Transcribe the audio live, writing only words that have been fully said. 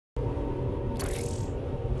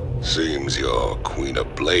Seems your Queen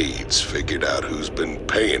of Blades figured out who's been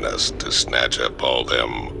paying us to snatch up all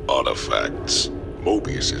them artifacts.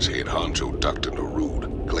 Moebius' head honcho Dr.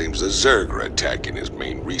 Narud claims the Zerg are attacking his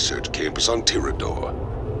main research campus on Tirador.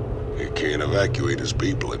 He can't evacuate his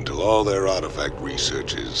people until all their artifact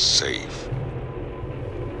research is safe.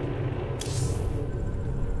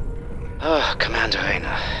 Commander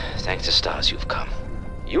Rayner, thank the stars you've come.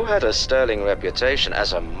 You had a sterling reputation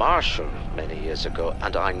as a marshal many years ago,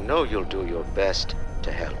 and I know you'll do your best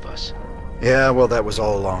to help us. Yeah, well, that was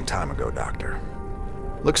all a long time ago, Doctor.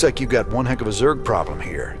 Looks like you got one heck of a Zerg problem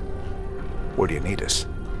here. Where do you need us?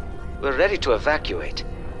 We're ready to evacuate,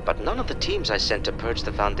 but none of the teams I sent to purge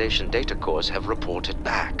the Foundation data cores have reported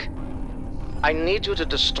back. I need you to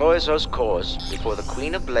destroy those cores before the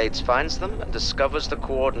Queen of Blades finds them and discovers the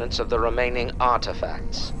coordinates of the remaining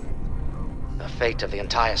artifacts. The fate of the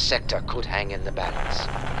entire sector could hang in the balance.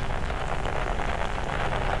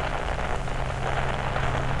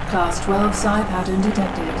 Class 12 psi pattern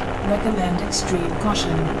detected. Recommend extreme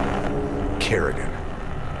caution. Kerrigan.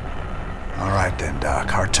 All right then,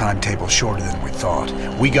 Doc. Our timetable's shorter than we thought.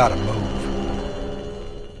 We gotta move.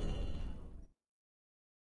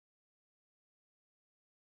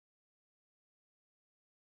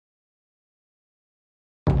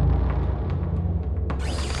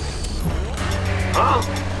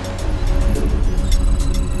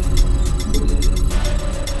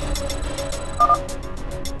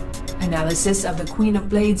 Analysis of the Queen of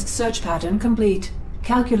Blades search pattern complete.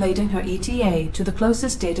 Calculating her ETA to the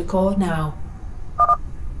closest data core now.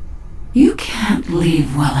 You can't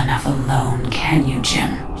leave well enough alone, can you,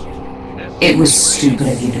 Jim? It was stupid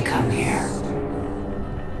of you to come here.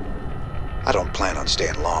 I don't plan on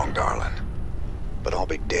staying long, darling. But I'll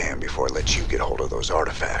be damned before I let you get hold of those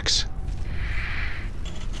artifacts.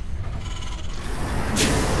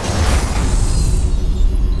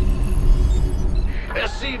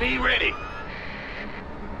 SCV ready.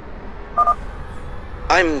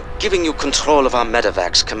 I'm giving you control of our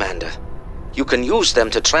medevacs, Commander. You can use them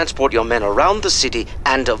to transport your men around the city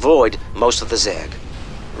and avoid most of the Zerg.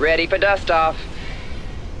 Ready for dust-off.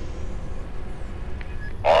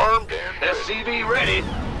 Armed and SCV ready.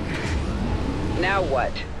 Now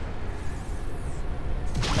what?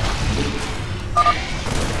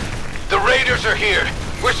 The Raiders are here.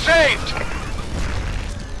 We're saved.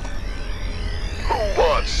 Who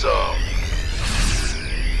wants some?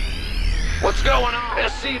 What's going on?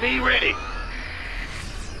 SCV ready.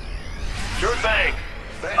 Sure thing.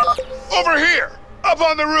 Over here! Up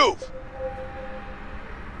on the roof!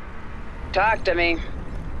 Talk to me.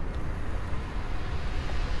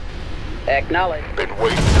 Acknowledge. Been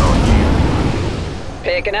waiting on you.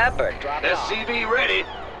 Picking up or dropping off? SCV ready.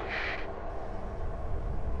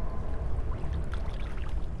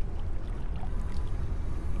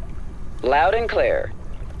 Loud and clear.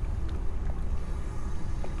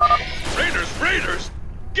 Raiders! Raiders!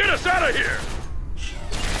 Get us out of here!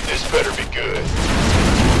 This better be good.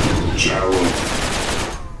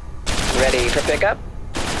 Ready for pickup?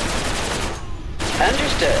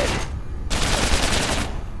 Understood.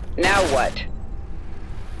 Now what?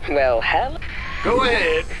 Well, hell... Go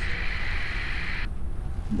ahead.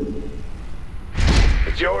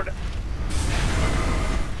 It's your...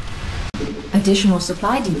 Additional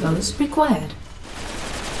supply depots required.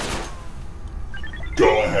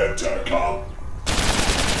 Go ahead, TechCom.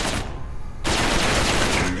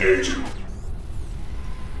 Engaging.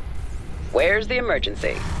 Where's the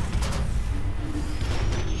emergency?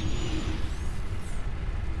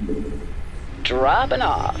 Dropping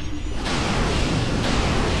off.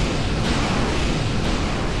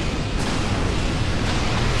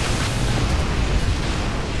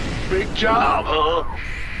 Big job, huh?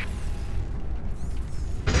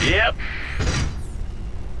 Yep.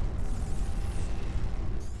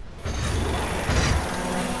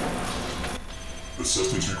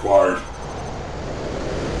 Assistance required.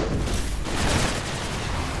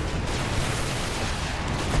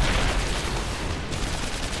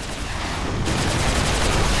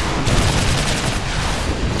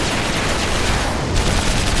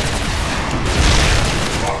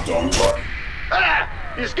 Locked on target.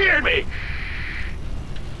 Ah! You scared me!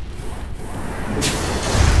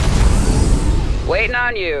 Waiting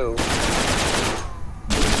on you.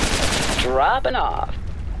 Dropping off.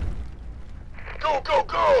 Go, go,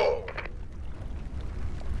 go!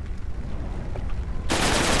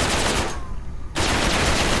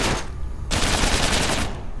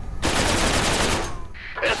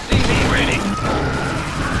 SCV ready.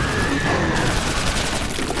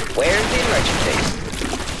 Where's the emergency?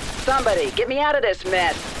 Somebody, get me out of this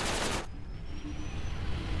mess.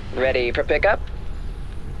 Ready for pickup?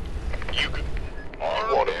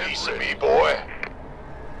 piece of me, boy?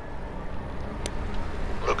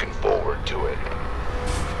 Looking forward to it.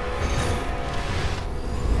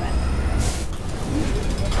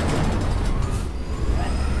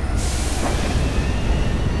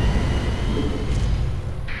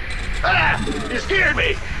 Ah! You scared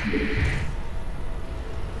me!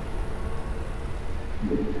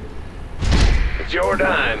 It's your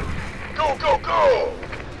dime. Go, go, go!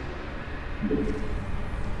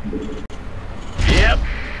 Yep.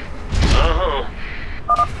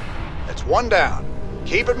 Uh-huh. That's one down.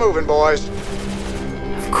 Keep it moving, boys.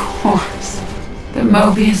 Of course. The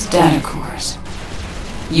Moebius data cores.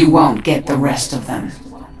 You won't get the rest of them.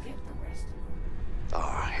 Oh,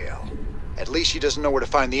 hell. At least she doesn't know where to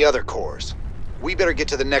find the other cores. We better get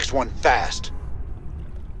to the next one fast.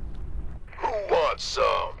 Who wants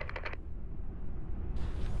some?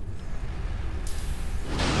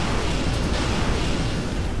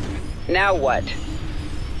 Now what?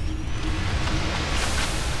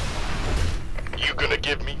 You gonna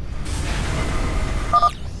give me?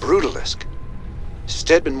 Brutalisk.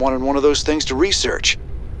 Stedman wanted one of those things to research.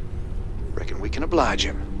 Reckon we can oblige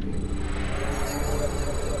him.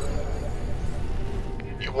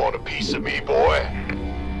 You want a piece of me, boy?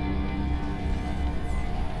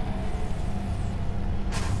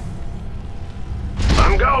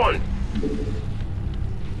 I'm going.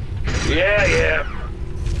 Yeah.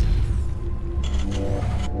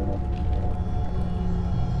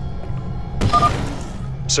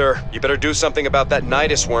 Sir, you better do something about that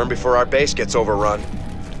Nidus worm before our base gets overrun.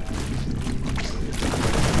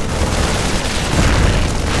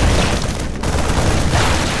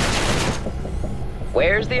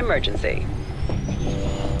 Where's the emergency?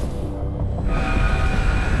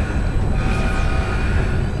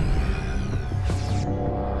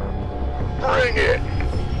 Bring it.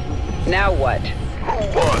 Now what? Who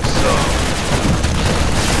wants some?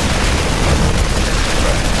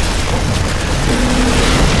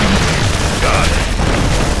 Got it.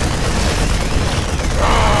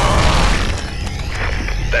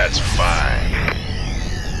 That's fine.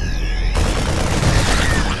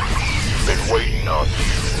 Been waiting on you.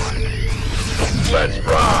 Let's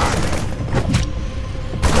rock.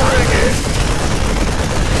 Bring it.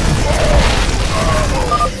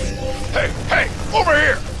 Hey, over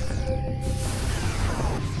here.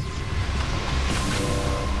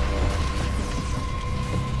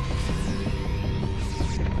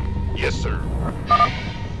 Yes, sir.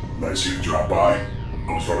 Nice of you to drop by.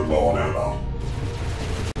 I'm starting low on ammo.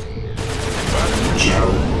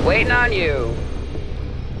 Shadow. Waiting on you.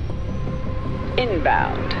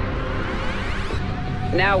 Inbound.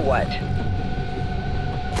 Now what?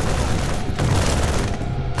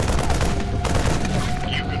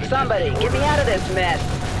 Somebody, get me out of this mess.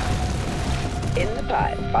 In the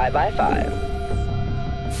pipe, 5 by 5.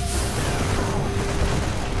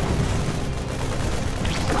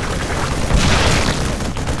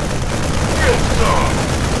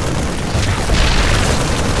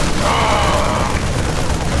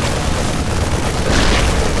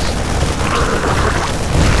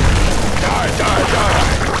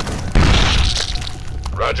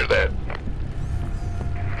 Roger that.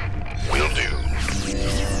 Will do.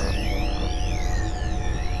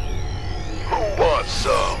 Who wants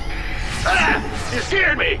some? Ah! You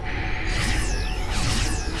scared me!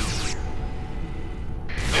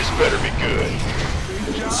 This better be good.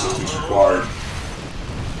 Assistance required.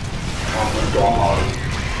 I'm gonna go on.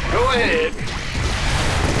 Go ahead.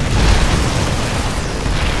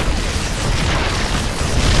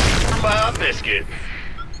 My biscuit.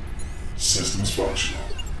 Systems functional.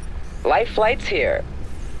 Life flight's here.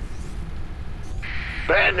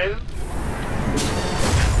 Bad news?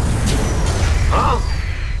 Huh?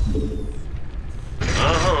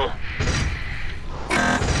 Uh-huh.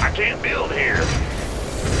 I can't build here.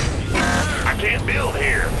 I can't build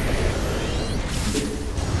here.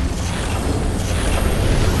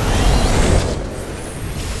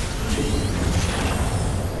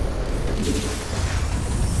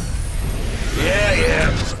 Yeah.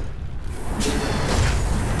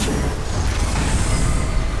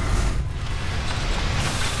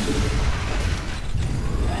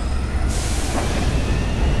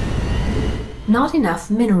 Not enough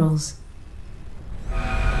minerals.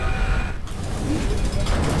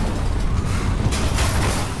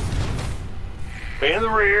 In the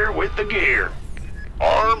rear with the gear.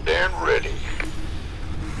 Armed and ready.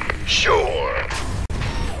 Sure.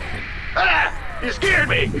 Ah! You scared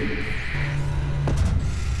me!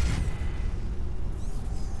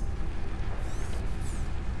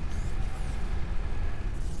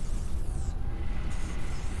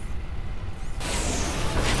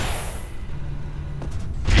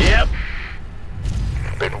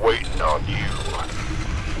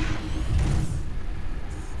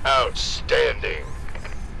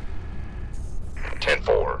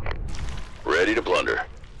 Ready to plunder.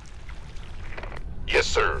 Yes,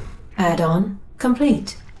 sir. Add-on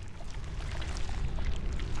complete.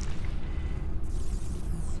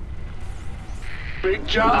 Big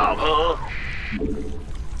job, huh?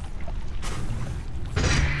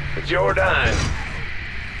 It's your dime.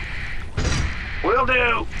 Will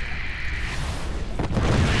do.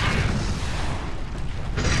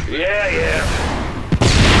 Yeah.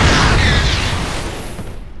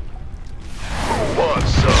 Who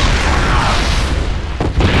wants some?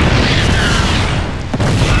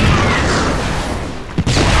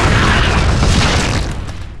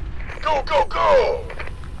 Go!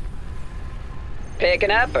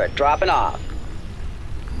 Picking up or dropping off?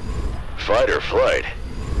 Fight or flight?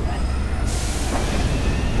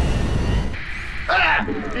 Ah!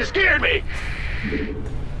 You scared me!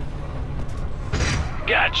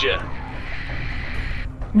 Gotcha.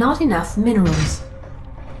 Not enough minerals.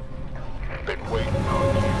 Been waiting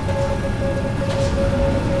on you.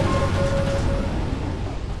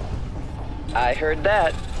 I heard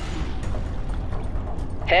that.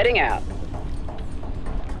 Heading out.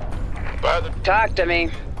 Talk to me.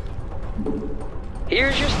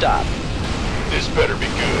 Here's your stop. This better be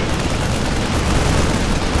good.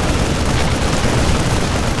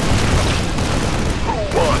 Who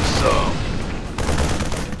wants some?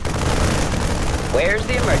 Where's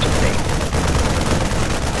the emergency?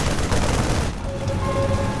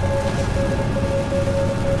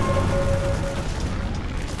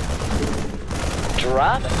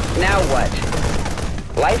 Drop? Now what?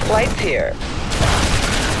 Life flight's here.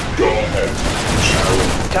 Go ahead.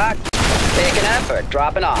 Talk. Picking up or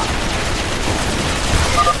dropping off?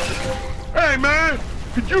 Hey, man!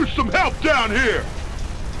 Could use some help down here!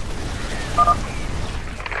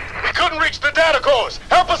 We couldn't reach the data cores!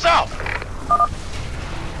 Help us out!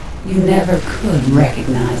 You never could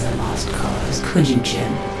recognize a lost cause, could you,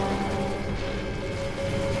 Jim?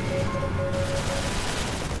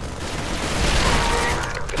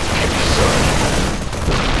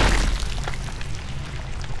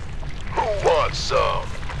 Who wants some?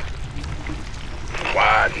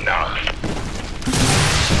 Why not?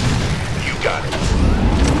 You got it.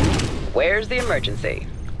 Where's the emergency?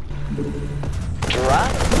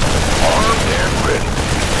 Drop? Armed and ready.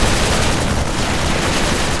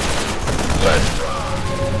 Let's run.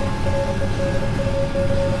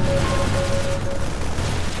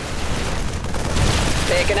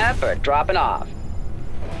 Picking up or dropping off?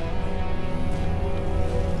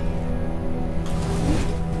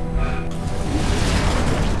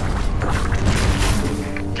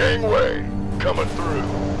 Gangway, coming through.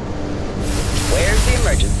 Where's the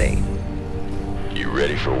emergency? You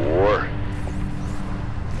ready for war?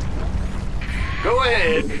 Go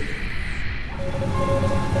ahead.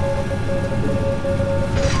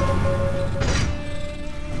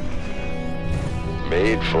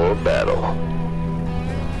 Made for battle.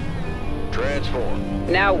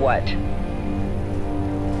 Transform. Now what?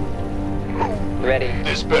 Ready.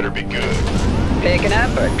 This better be good. Picking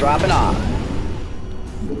up or dropping off?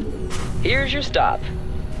 Here's your stop.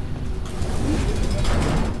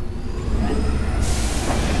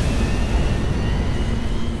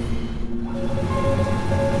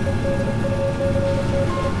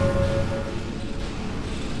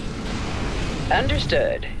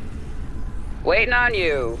 Understood. Waiting on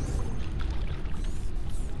you.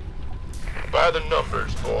 By the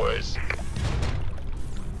numbers, boys.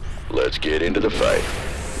 Let's get into the fight.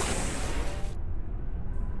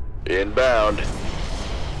 Inbound.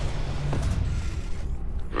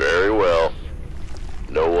 Very well.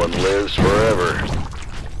 No one lives forever.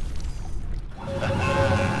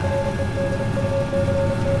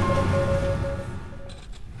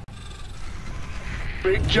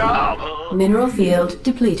 Big job, huh? Mineral field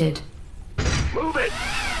depleted. Move it!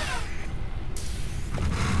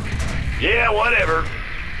 Yeah, whatever.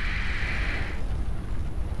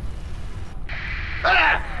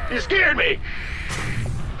 Ah! You scared me!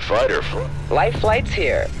 Fighter Life flight's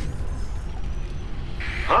here.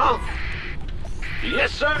 Huh?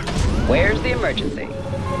 Yes, sir. Where's the emergency?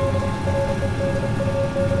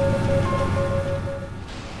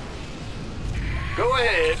 Go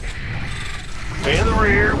ahead. In the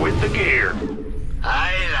rear with the gear.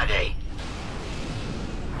 Aye, laddie.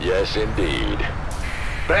 Yes, indeed.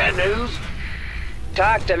 Bad news?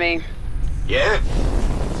 Talk to me. Yeah?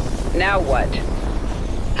 Now what?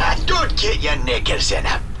 Don't get your knickers in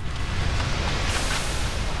it.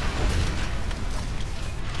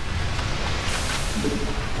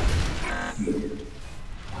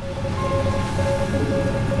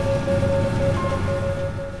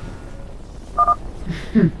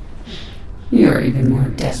 You're even more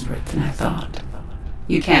desperate than I thought.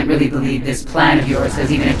 You can't really believe this plan of yours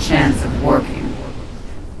has even a chance of working.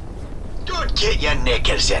 Don't get your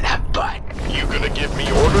knickers in a bun. You gonna give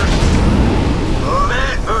me orders? Move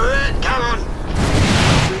it, come on.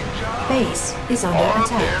 Base is under Armed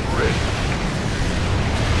attack. and ready.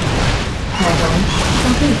 Add-on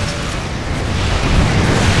complete.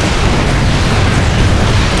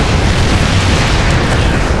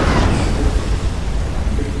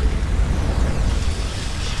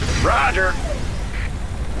 Roger.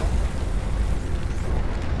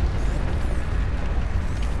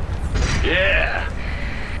 Yeah.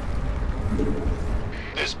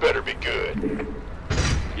 This better be good.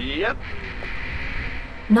 Yep.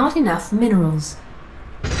 Not enough minerals.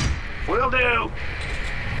 Will do.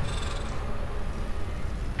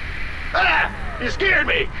 Ah! You scared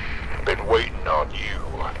me! Been waiting on you.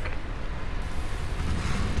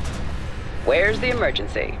 Where's the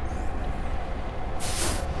emergency?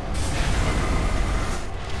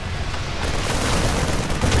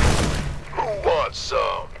 Who wants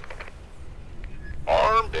some?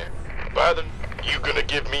 Armed and by the... You gonna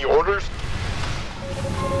give me orders?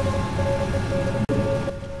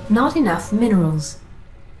 Not enough minerals.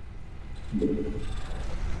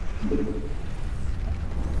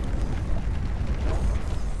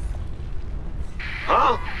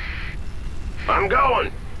 Huh? I'm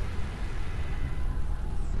going.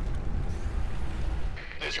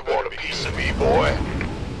 Did you want a piece of me, boy?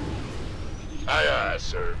 Aye, aye,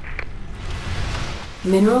 sir.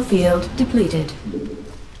 Mineral field depleted.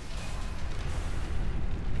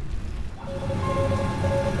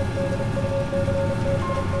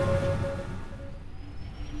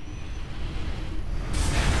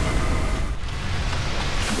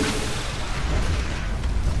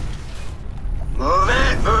 Move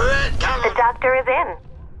it, come on. The doctor is in.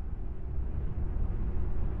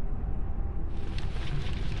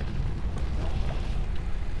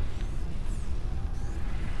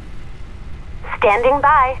 Standing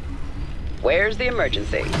by. Where's the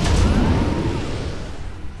emergency?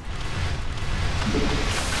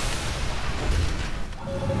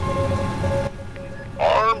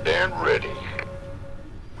 Armed and ready.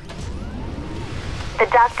 The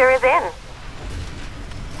doctor is in.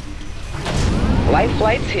 Life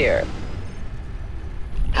flight's here.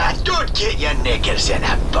 Don't get your knickers in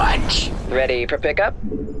a bunch. Ready for pickup?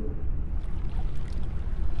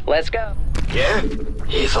 Let's go. Yeah?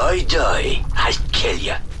 If I die, I'll kill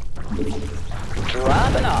you.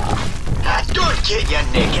 Dropping off. Don't get your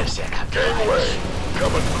knickers in a bunch. Gangway,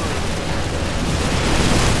 coming through.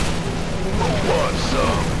 Who wants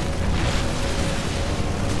some?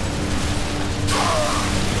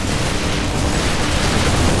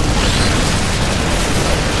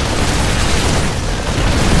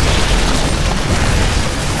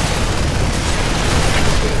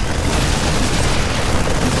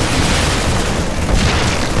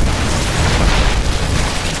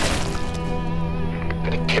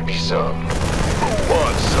 Give me some. Who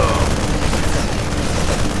wants some?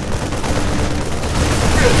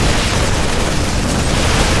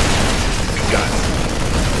 You got it.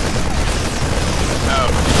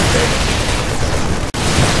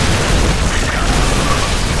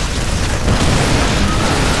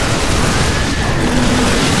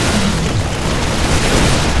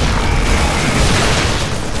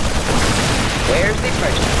 Where's the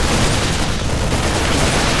emergency?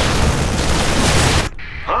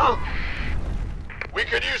 Huh? We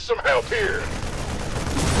could use some help here.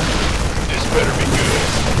 This better be good.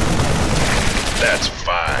 That's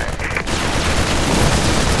fine.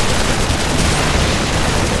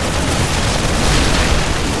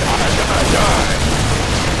 Die.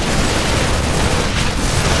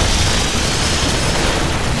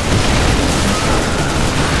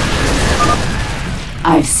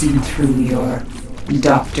 I've seen through your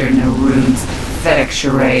Dr. Narude's pathetic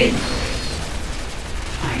charade.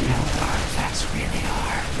 I know what artifacts really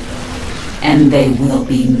are. And they will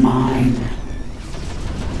be mine.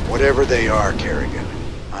 Whatever they are, Kerrigan,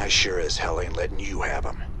 I sure as hell ain't letting you have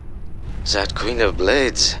them. That Queen of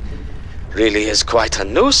Blades really is quite a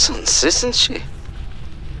nuisance, isn't she?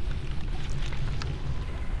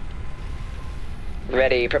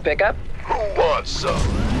 Ready for pickup? Who wants some?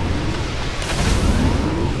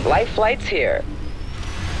 Life flight's here.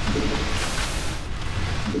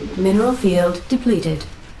 Mineral field depleted.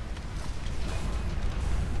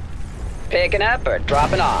 Picking up or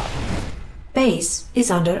dropping off? Base is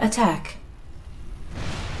under attack.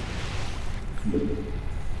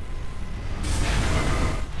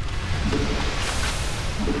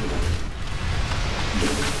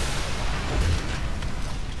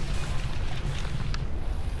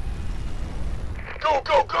 Go,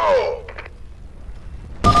 go, go!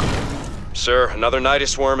 Sir, another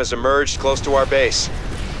Nidus worm has emerged close to our base.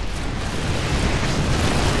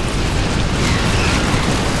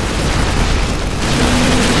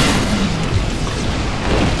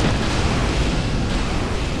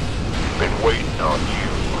 Been waiting on you.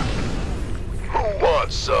 Who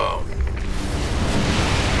wants some?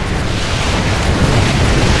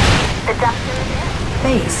 The doctor is in.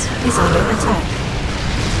 Base is under attack.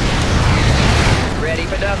 Ready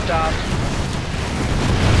for dust-off.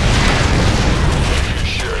 Put your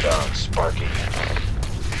shirt on, Sparky.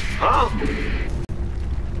 Huh?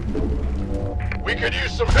 We could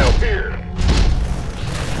use some help here.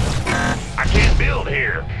 I can't build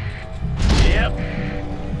here. Yep.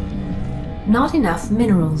 Not enough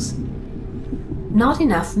minerals. Not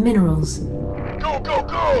enough minerals. Go, go,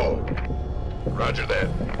 go! Roger that.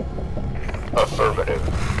 Affirmative.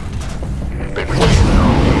 Been waiting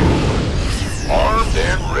on you. Armed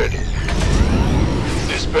and ready.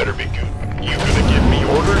 This better be good. You gonna give me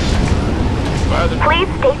orders? By the... Please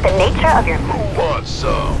state the nature of your... Who wants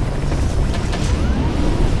some?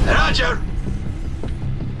 Roger!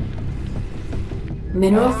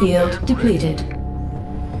 Mineral field depleted.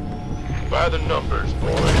 By the numbers,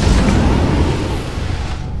 boys.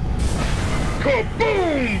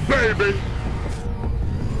 Kaboom, baby!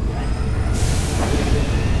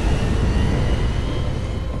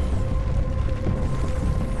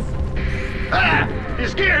 Ah! You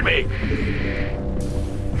scared me!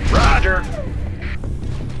 Roger!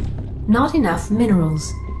 Not enough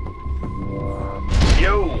minerals.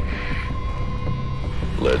 Yo!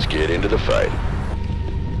 Let's get into the fight.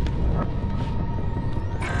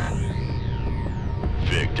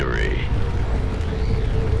 Victory.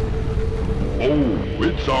 Oh,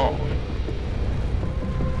 it's on.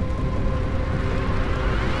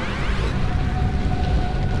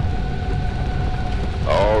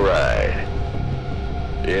 All right.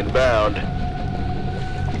 Inbound.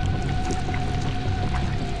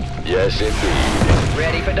 Yes, indeed.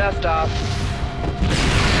 Ready for dust-off.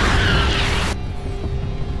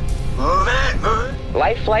 Move it, move it.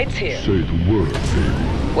 Light flight's here. Say the word,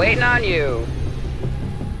 baby. Waiting on you.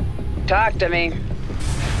 Talk to me.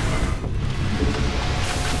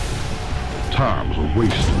 Time's a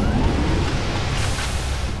waste.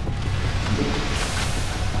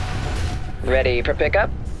 Ready for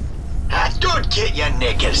pickup? Don't get your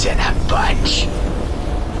knickers in a bunch.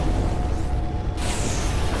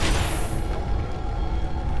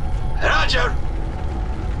 Roger.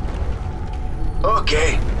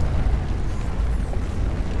 Okay.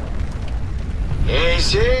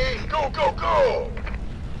 Easy. Go, go, go!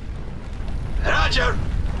 Roger.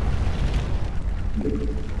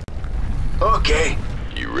 Okay.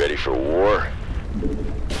 You ready for war?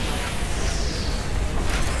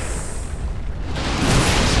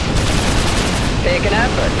 Picking up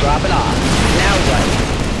or dropping off? Now what?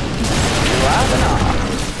 Dropping off.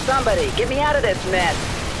 Somebody, get me out of this mess.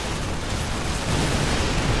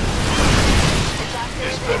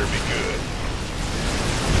 This better be good.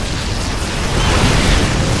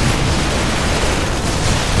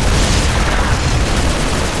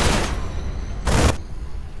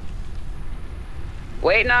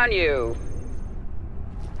 Waiting on you.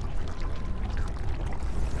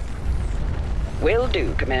 Will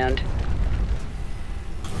do, Command.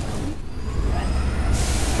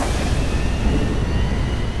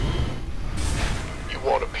 You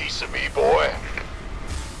want a piece of me, boy?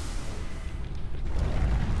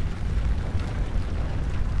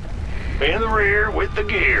 In the rear with the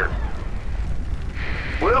gear.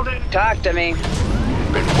 Will do. Talk to me.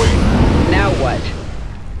 Been waiting. Now what?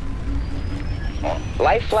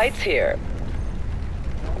 Life flight's here.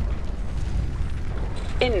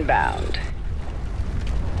 Inbound.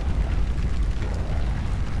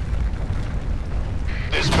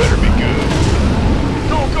 This better be good.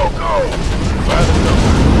 Go, go, go! By the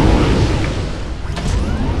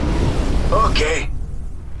number. Okay.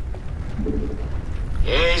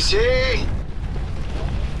 Easy.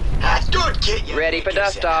 Don't get your Ready for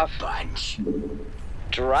knickers in a dust-off. bunch.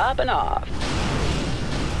 Dropping off.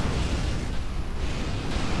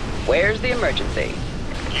 Where's the emergency?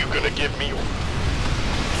 You gonna give me...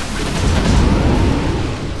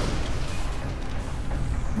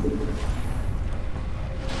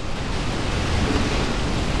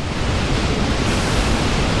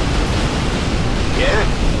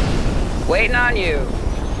 Yeah? Waiting on you.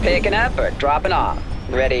 Picking up or dropping off?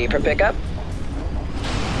 Ready for pickup?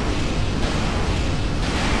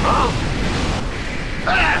 Huh?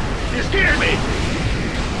 Ah! You scared me!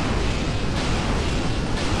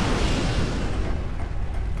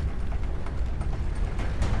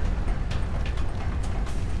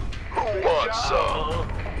 Who wants some?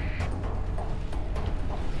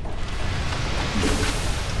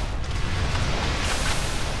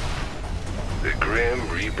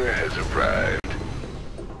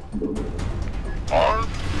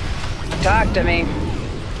 Talk to me.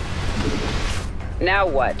 Now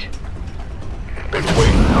what? Been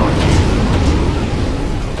waiting on you.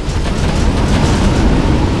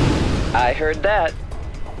 I heard that.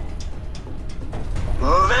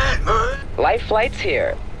 Move it, move it. Life flight's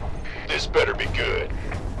here. This better be good.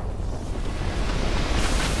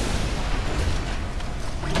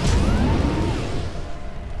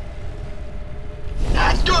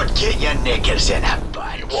 Now don't get your knickers in a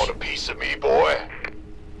bunch. You want a piece of me, boy?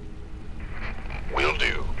 Will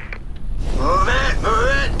do. Move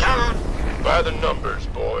it, come on. By the numbers,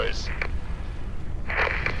 boys.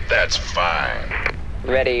 That's fine.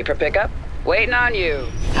 Ready for pickup? Waiting on you.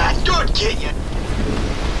 Now don't get your...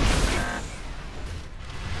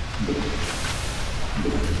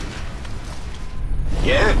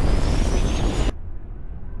 Yeah?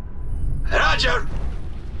 Roger.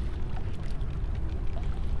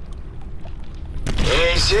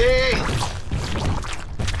 Easy.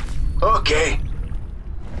 Okay.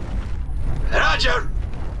 Roger.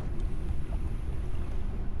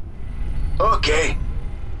 Okay.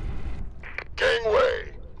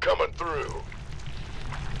 Gangway, coming through.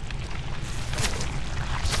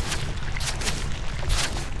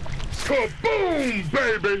 Kaboom,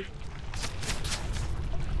 baby!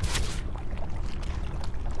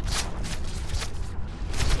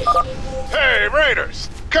 Hey, Raiders!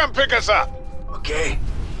 Come pick us up! Okay.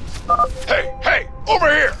 Hey, over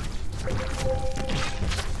here!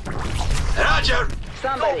 Roger.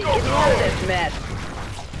 Somebody, get me out of this mess.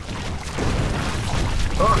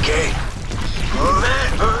 Okay. Move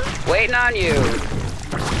it, move it. Waiting on you.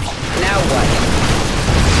 Now what?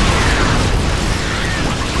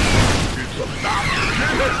 It's about to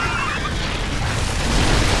hit.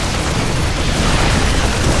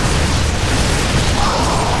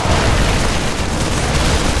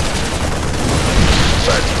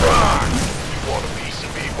 Let's rock! You want a piece of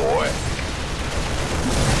me, boy?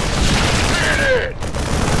 Hit it!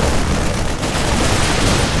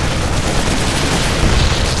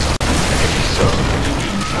 Give me some.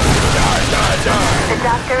 Die! The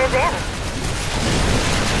doctor is in.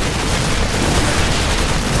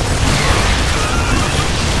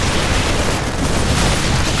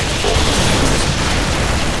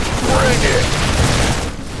 Bring it!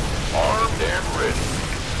 Armed and ready.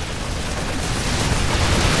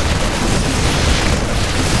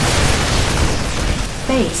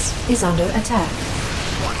 Base is under attack.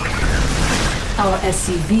 Our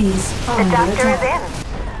SCVs are The under doctor is attack. in.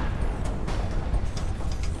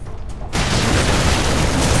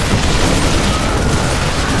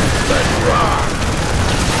 Let's rock!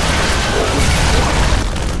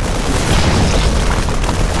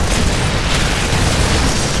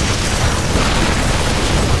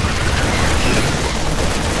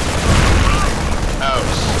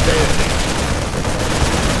 Outstanding.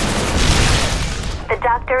 The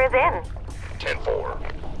doctor is in. 10-4.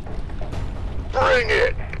 Bring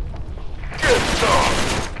it! Get some!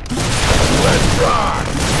 Let's rock!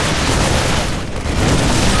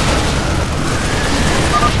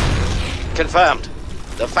 Confirmed.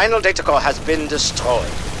 The final data core has been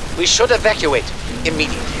destroyed. We should evacuate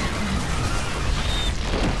immediately.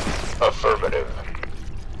 Affirmative.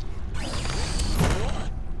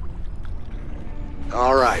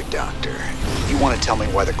 All right, Doctor. You want to tell me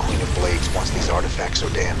why the Queen of Blades wants these artifacts so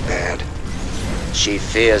damn bad? She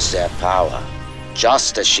fears their power,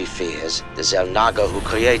 just as she fears the Xel'Naga who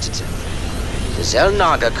created them. The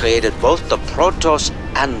Xel'Naga created both the Protoss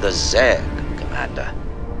and the Zerg, Commander.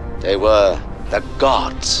 They were the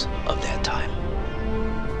gods of their time.